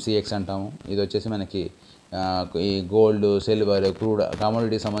ఎక్స్చేంజ్ ఎంసీఎక్స్ అంటాము. ఇది వచ్చేసి మనకి ఈ గోల్డ్, సిల్వర్, క్రూడ్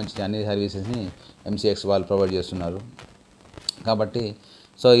కమోడిటీకి సంబంధించిన అన్ని సర్వీసెస్ని ఎంసీఎక్స్ వాళ్ళు ప్రొవైడ్ చేస్తున్నారు. కాబట్టి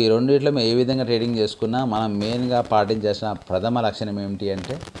సో ఈ రెండిట్లో మేము ఏ విధంగా ట్రేడింగ్ చేసుకున్నా మనం మెయిన్గా పాటించాల్సిన ప్రథమ లక్షణం ఏమిటి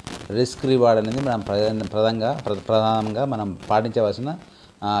అంటే రిస్క్ రివార్డ్ అనేది మనం ప్రధానంగా మనం పాటించవలసిన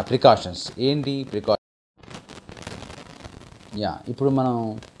ప్రికాషన్స్ ఏంటి. ఇప్పుడు మనం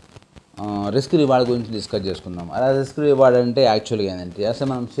రిస్క్ రివార్డ్ గురించి డిస్కస్ చేసుకుందాం. అలా రిస్క్ రివార్డ్ అంటే యాక్చువల్గా ఏంటంటే అసలు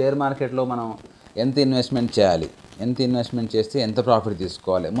మనం షేర్ మార్కెట్లో మనం ఎంత ఇన్వెస్ట్మెంట్ చేయాలి, ఎంత ఇన్వెస్ట్మెంట్ చేస్తే ఎంత ప్రాఫిట్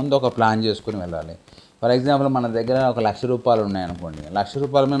తీసుకోవాలి, ముందు ఒక ప్లాన్ చేసుకుని వెళ్ళాలి. ఫర్ ఎగ్జాంపుల్ మన దగ్గర ₹1,00,000 ఉన్నాయనుకోండి,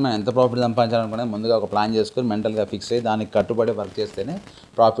 ₹1,00,000 మీద మనం ఎంత ప్రాఫిట్ సంపాదించాలనుకునే ముందుగా ఒక ప్లాన్ చేసుకొని మెంటల్గా ఫిక్స్ అయ్యి దానికి కట్టుబడి వర్క్ చేస్తేనే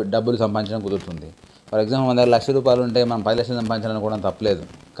డబ్బులు సంపాదించడం కుదురుతుంది. ఫర్ ఎగ్జాంపుల్ మన దగ్గర ₹1,00,000 ఉంటే మనం 10 లక్షలు సంపాదించాలనుకోవడం తప్పలేదు,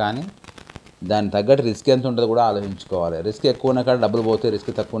 కానీ దానికి తగ్గట్టు రిస్క్ ఎంత ఉంటుందో కూడా ఆలోచించుకోవాలి. రిస్క్ ఎక్కువ ఉన్న కాడ డబ్బులు పోతే,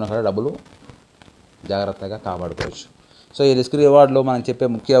 రిస్క్ తక్కువ ఉన్న కాడ డబ్బులు జాగ్రత్తగా కాపాడుకోవచ్చు. సో ఈ రిస్క్ రివార్డ్లో మనం చెప్పే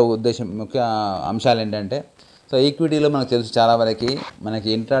ముఖ్య అంశాలు ఏంటంటే సో ఈక్విటీలో మనకు తెలుసు చాలా వరకు మనకి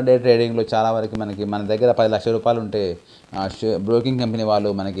ఇంట్రాడే ట్రేడింగ్లో చాలా వరకు మన దగ్గర ₹10,00,000 ఉంటే బ్రోకింగ్ కంపెనీ వాళ్ళు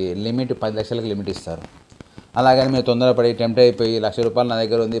మనకి లిమిట్ 10 లక్షలకు లిమిట్ ఇస్తారు. అలాగని మీరు తొందరపడి టెంప్ట్ అయిపోయి ₹1,00,000 నా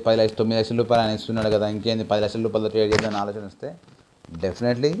దగ్గర ఉంది, ₹9 లక్షలు అని ఇస్తున్నాడు కదా, ఇంకేంది ₹10 లక్షల ట్రేడ్ చేద్దామని ఆలోచన వస్తే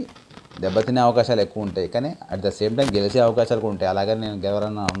డెఫినెట్లీ దెబ్బతినే అవకాశాలు ఎక్కువ ఉంటాయి. కానీ అట్ ద సేమ్ టైం గెలిచే అవకాశాలు కూడా ఉంటాయి. అలాగని నేను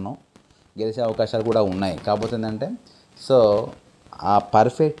గెలవరన్నా అన్నాను, గెలిచే అవకాశాలు కూడా ఉన్నాయి. కాకపోతే ఏంటంటే సో ఆ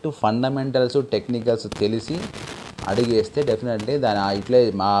పర్ఫెక్ట్ ఫండమెంటల్స్ టెక్నికల్స్ తెలిసి అడిగేస్తే డెఫినెట్లీ దాని ఇట్లే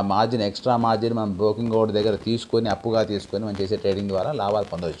మార్జిన్ ఎక్స్ట్రా మార్జిన్ మనం బ్రోకింగ్ ఓడి దగ్గర తీసుకొని అప్పుగా తీసుకొని మనం చేసే ట్రేడింగ్ ద్వారా లాభాలు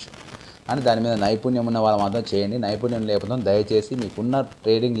పొందవచ్చు. అని దాని మీద నైపుణ్యం ఉన్న వాళ్ళు మాత్రం చేయండి. నైపుణ్యం లేకపోతే దయచేసి మీకున్న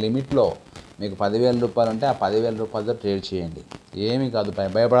ట్రేడింగ్ లిమిట్లో మీకు 10,000 రూపాయలు ఉంటే ఆ 10,000 రూపాయలతో ట్రేడ్ చేయండి. ఏమీ కాదు,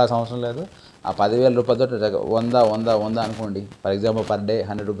 భయపడాల్సిన అవసరం లేదు. ఆ 10,000 రూపాయలతో 100 అనుకోండి, for example per day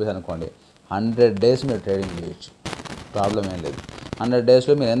 100 rupees అనుకోండి, 100 డేస్ మీరు ట్రేడింగ్ చేయొచ్చు, ప్రాబ్లం ఏం లేదు. 100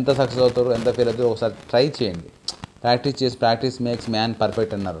 డేస్లో మీరు ఎంత సక్సెస్ అవుతారో ఎంత ఫెయిల్ అవుతారో ఒకసారి ట్రై చేయండి. ప్రాక్టీస్ మేక్స్ మ్యాన్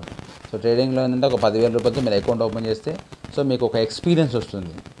పర్ఫెక్ట్ అన్నారు. సో ట్రేడింగ్లో ఏంటంటే ఒక 10,000 రూపాయలతో మీరు అకౌంట్ ఓపెన్ చేస్తే సో మీకు ఒక ఎక్స్పీరియన్స్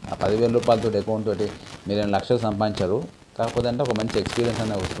వస్తుంది. ఆ 10,000 రూపాయలతో అకౌంట్ తోటి మీరు లక్షలు సంపాదించరు, కాకపోతే అంటే ఒక మంచి ఎక్స్పీరియన్స్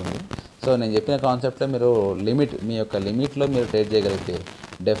అనేది వస్తుంది. సో నేను చెప్పిన కాన్సెప్ట్లో మీరు మీ యొక్క లిమిట్లో మీరు ట్రేడ్ చేయగలిగితే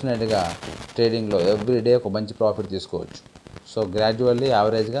డెఫినెట్గా ట్రేడింగ్లో ఎవ్రీడే ఒక మంచి ప్రాఫిట్ తీసుకోవచ్చు. సో గ్రాడ్యువల్లీ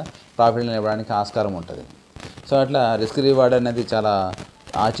యావరేజ్గా ప్రాఫిట్ని ఇవ్వడానికి ఆస్కారం ఉంటుంది. సో అట్లా రిస్క్ రివార్డ్ అనేది చాలా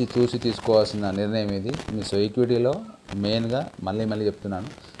ఆచితూచి తీసుకోవాల్సిన నిర్ణయం ఇది. మీ ఈక్విటీలో మెయిన్గా మళ్ళీ చెప్తున్నాను.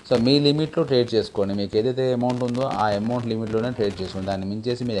 సో మీ లిమిట్లో ట్రేడ్ చేసుకోండి. మీకు ఏదైతే అమౌంట్ ఉందో ఆ అమౌంట్ లిమిట్లోనే ట్రేడ్ చేసుకోండి. దాన్ని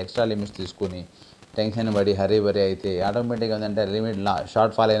మించేసి మీరు ఎక్స్ట్రా లిమిట్స్ తీసుకొని టెన్షన్ పడి హరీ అయితే ఆటోమేటిక్గా ఏంటంటే లిమిట్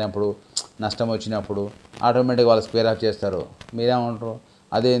షార్ట్ ఫాల్ అయినప్పుడు, నష్టం వచ్చినప్పుడు ఆటోమేటిక్గా వాళ్ళు స్క్వేర్ ఆఫ్ చేస్తారు. మీరేమంటారు,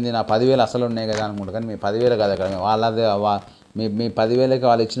 అదేంది నా 10,000 అసలు ఉన్నాయి కదా అనుకుంటారు. కానీ మీ 10,000 కాదు అక్కడ, వాళ్ళదే మీ 10,000కి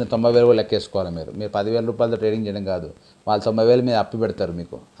వాళ్ళు ఇచ్చిన 90,000 కూడా లెక్కేసుకోవాలి. మీరు 10,000 రూపాయలతో ట్రేడింగ్ చేయడం కాదు, వాళ్ళు 90,000 మీద అప్పు పెడతారు.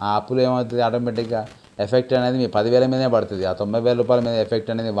 మీకు ఆ అప్పులు ఏమవుతుంది, ఆటోమేటిక్గా ఎఫెక్ట్ అనేది మీ 10,000 మీదే పడుతుంది. ఆ 90,000 రూపాయల మీద ఎఫెక్ట్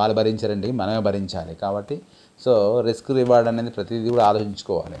అనేది వాళ్ళు భరించారండి, మనమే భరించాలి. కాబట్టి సో రిస్క్ రివార్డ్ అనేది ప్రతిదీ కూడా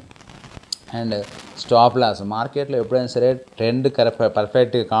ఆలోచించుకోవాలి. అండ్ స్టాప్ లాస్ మార్కెట్లో ఎప్పుడైనా సరే ట్రెండ్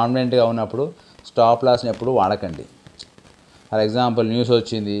పర్ఫెక్ట్గా కాన్ఫిడెంట్గా ఉన్నప్పుడు స్టాప్ లాస్ని ఎప్పుడు వాడకండి. ఫర్ ఎగ్జాంపుల్ న్యూస్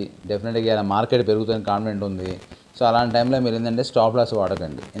వచ్చింది, డెఫినెట్గా ఇలా మార్కెట్ పెరుగుతుందని కాన్ఫిడెంట్ ఉంది. సో అలాంటి టైంలో మీరు ఏంటంటే స్టాప్ లాస్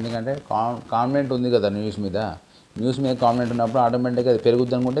వాడకండి. ఎందుకంటే కాన్ఫిడెంట్ ఉంది కదా న్యూస్ మీద కాన్ఫిడెంట్ ఉన్నప్పుడు ఆటోమేటిక్గా అది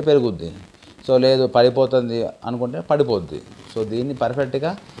పెరుగుద్ది అనుకుంటే పెరుగుద్ది. సో లేదు పడిపోతుంది అనుకుంటే పడిపోద్ది. సో దీన్ని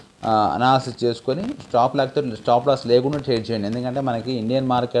పర్ఫెక్ట్గా అనాలిసిస్ చేసుకొని స్టాప్ లాస్ లేకుండా ట్రేడ్ చేయండి. ఎందుకంటే మనకి ఇండియన్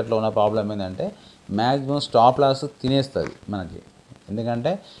మార్కెట్లో ఉన్న ప్రాబ్లం ఏంటంటే మ్యాక్సిమం స్టాప్ లాస్ తినేస్తుంది మనకి.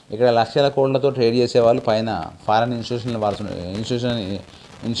 ఎందుకంటే ఇక్కడ లక్షల కోట్లతో ట్రేడ్ చేసేవాళ్ళు పైన ఫారెన్ ఇన్స్టిట్యూషనల్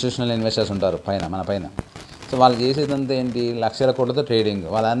ఇన్వెస్టర్స్ ఉంటారు మన పైన. సో వాళ్ళు చేసేదంతా ఏంటి, లక్షల కోట్లతో ట్రేడింగ్,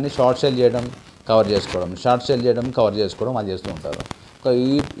 వాళ్ళన్నీ షార్ట్ సెల్ చేయడం కవర్ చేసుకోవడం వాళ్ళు చేస్తూ ఉంటారు.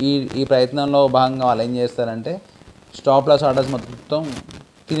 ఈ ప్రయత్నంలో భాగంగా వాళ్ళు ఏం చేస్తారంటే స్టాప్ లాస్ ఆర్డర్స్ మొత్తం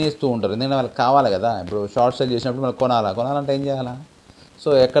తినేస్తూ ఉంటారు. ఎందుకంటే వాళ్ళకి కావాలి కదా, ఇప్పుడు షార్ట్ సెల్ చేసినప్పుడు మనం కొనాలంటే ఏం చేయాలా, సో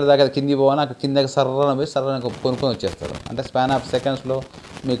ఎక్కడ దాకా కింది పోవాలని అక్కడ కిందకి సర్రన కొనుక్కొని వచ్చేస్తారు. అంటే స్పాన్ ఆఫ్ సెకండ్స్లో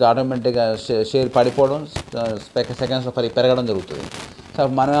మీకు ఆటోమేటిక్గా షేర్ పడిపోవడం, సెకండ్స్లో పెరగడం జరుగుతుంది. సో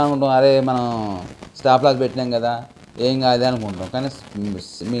మనం ఏమనుకుంటాం, అరే మనం స్టాప్ లాస్ పెట్టినాం కదా ఏం కాదు అనుకుంటాం. కానీ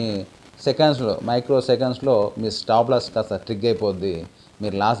మీ మైక్రో సెకండ్స్లో మీ స్టాప్ లాస్ కాస్త ట్రిగ్ అయిపోద్ది,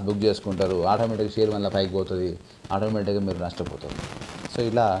 మీరు లాస్ బుక్ చేసుకుంటారు, ఆటోమేటిక్గా షేర్ వల్ల పైకి పోతుంది, ఆటోమేటిక్గా మీరు నష్టపోతారు. సో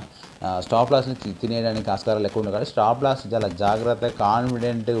ఇలా స్టాప్ లాస్ని తినేయడానికి ఆస్కారాలు ఎక్కువ ఉన్నాయి. కాబట్టి స్టాప్ లాస్ చాలా జాగ్రత్తగా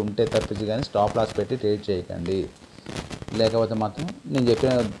కాన్ఫిడెంట్ ఉంటే తప్పించి కానీ స్టాప్ లాస్ పెట్టి ట్రేడ్ చేయకండి. లేకపోతే మాత్రం నేను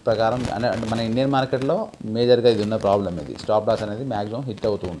చెప్పిన ప్రకారం అంటే మన ఇండియన్ మార్కెట్లో మేజర్గా ఇది ఉన్న ప్రాబ్లం, ఇది స్టాప్ లాస్ అనేది మ్యాక్సిమం హిట్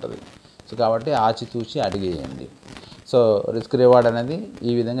అవుతూ ఉంటుంది. సో కాబట్టి ఆచితూచి అడిగేయండి. సో రిస్క్ రివార్డ్ అనేది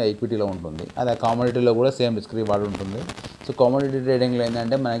ఈ విధంగా ఈక్విటీలో ఉంటుంది, అదే కామోడిటీలో కూడా సేమ్ రిస్క్ రివార్డ్ ఉంటుంది. సో కామోడిటీ ట్రేడింగ్లో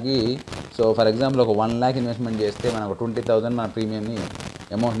ఏంటంటే మనకి సో ఫర్ ఎగ్జాంపుల్ ఒక 1 lakh ఇన్వెస్ట్మెంట్ చేస్తే మనకు 20,000 మన ప్రీమియంని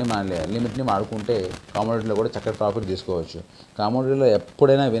అమౌంట్ని మన లిమిట్ని వాడుకుంటే కామోడిటీలో కూడా చక్కటి ప్రాఫిట్ తీసుకోవచ్చు. కామోడిటీలో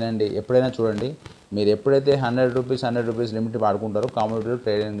ఎప్పుడైనా వినండి, ఎప్పుడైనా చూడండి, మీరు ఎప్పుడైతే 100 రూపీస్ లిమిట్ వాడుకుంటారో కామోడిటీలో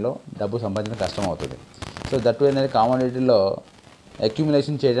ట్రేడింగ్లో డబ్బు సంపాదించడం కష్టం అవుతుంది. సో దట్టు ఏంటంటే కామోడిటీలో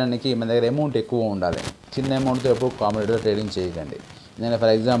అక్యుములేషన్ చేయడానికి మన దగ్గర అమౌంట్ ఎక్కువ ఉండాలి. చిన్న అమౌంట్తో ఎప్పుడు కామోడిటీలో ట్రేడింగ్ చేయకండి. నేను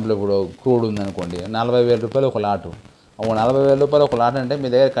ఫర్ ఎగ్జాంపుల్ ఇప్పుడు క్రూడ్ ఉందనుకోండి, 40,000 రూపాయలు ఒక లాటు, ఒక 40,000 రూపాయలు ఒక లాట్ అంటే మీ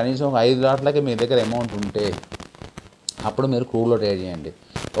దగ్గర కనీసం ఒక 5 లాట్లకి మీ దగ్గర అమౌంట్ ఉంటే అప్పుడు మీరు క్రూడ్లో ట్రేడ్ చేయండి.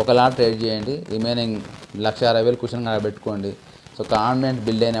 ఒక లాట్ ట్రేడ్ చేయండి, రిమైనింగ్ 1,60,000 క్వశ్చన్ కాడ పెట్టుకోండి. సో కాన్ఫిడెంట్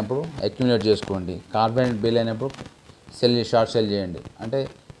బిల్డ్ అయినప్పుడు అక్యుములేట్ చేసుకోండి, కాన్ఫిడెంట్ బిల్డ్ అయినప్పుడు షార్ట్ సెల్ చేయండి. అంటే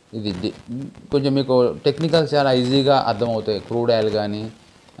ఇది కొంచెం మీకు టెక్నికల్ చాలా ఈజీగా అర్థమవుతాయి. క్రూడ్ ఆయిల్ కానీ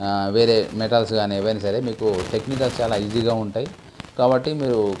వేరే మెటల్స్ కానీ ఏవైనా సరే మీకు టెక్నికల్స్ చాలా ఈజీగా ఉంటాయి. కాబట్టి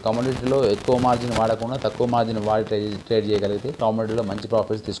మీరు కమోడిటీలో ఎక్కువ మార్జిన్ వాడకుండా తక్కువ మార్జిన్ వాడి ట్రేడ్ చేయగలిగితే కమోడిటీలో మంచి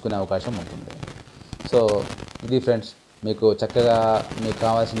ప్రాఫిట్స్ తీసుకునే అవకాశం ఉంటుంది. సో ఇది ఫ్రెండ్స్, మీకు చక్కగా మీకు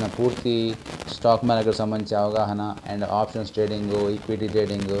కావాల్సిన పూర్తి స్టాక్ మార్కెట్కి సంబంధించి అవగాహన and options trading, equity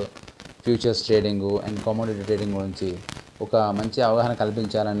trading, futures trading and commodity trading గురించి ఒక మంచి అవగాహన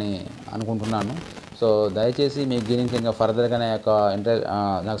కల్పించాలని అనుకుంటున్నాను. సో దయచేసి మీకు దీనికి ఇంకా ఫర్దర్గా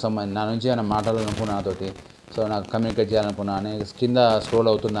నా నుంచి ఏమైనా మాట్లాడాలనుకున్నా నాతోటి, సో నాకు కమ్యూనికేట్ చేయాలనుకున్నా కింద స్క్రోల్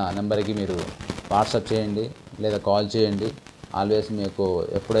అవుతున్న నెంబర్కి మీరు వాట్సాప్ చేయండి లేదా కాల్ చేయండి. ఆల్వేస్ మీకు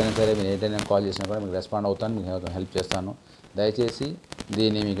ఎప్పుడైనా సరే మీరు ఏదైనా కాల్ చేసినా కూడా మీకు రెస్పాండ్ అవుతాను, మీకు హెల్ప్ చేస్తాను. దయచేసి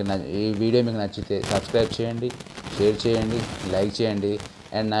ఈ వీడియో మీకు నచ్చితే సబ్స్క్రైబ్ చేయండి, షేర్ చేయండి, లైక్ చేయండి.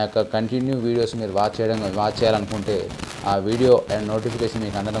 అండ్ నా యొక్క కంటిన్యూ వీడియోస్ మీరు వాచ్ చేయాలనుకుంటే ఆ వీడియో అండ్ నోటిఫికేషన్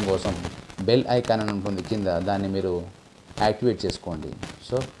మీకు అందడం కోసం బెల్ ఐకాన్ అని ఉంటుంది కింద, దాన్ని మీరు యాక్టివేట్ చేసుకోండి.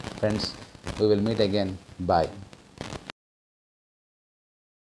 So friends, we will meet again. Bye.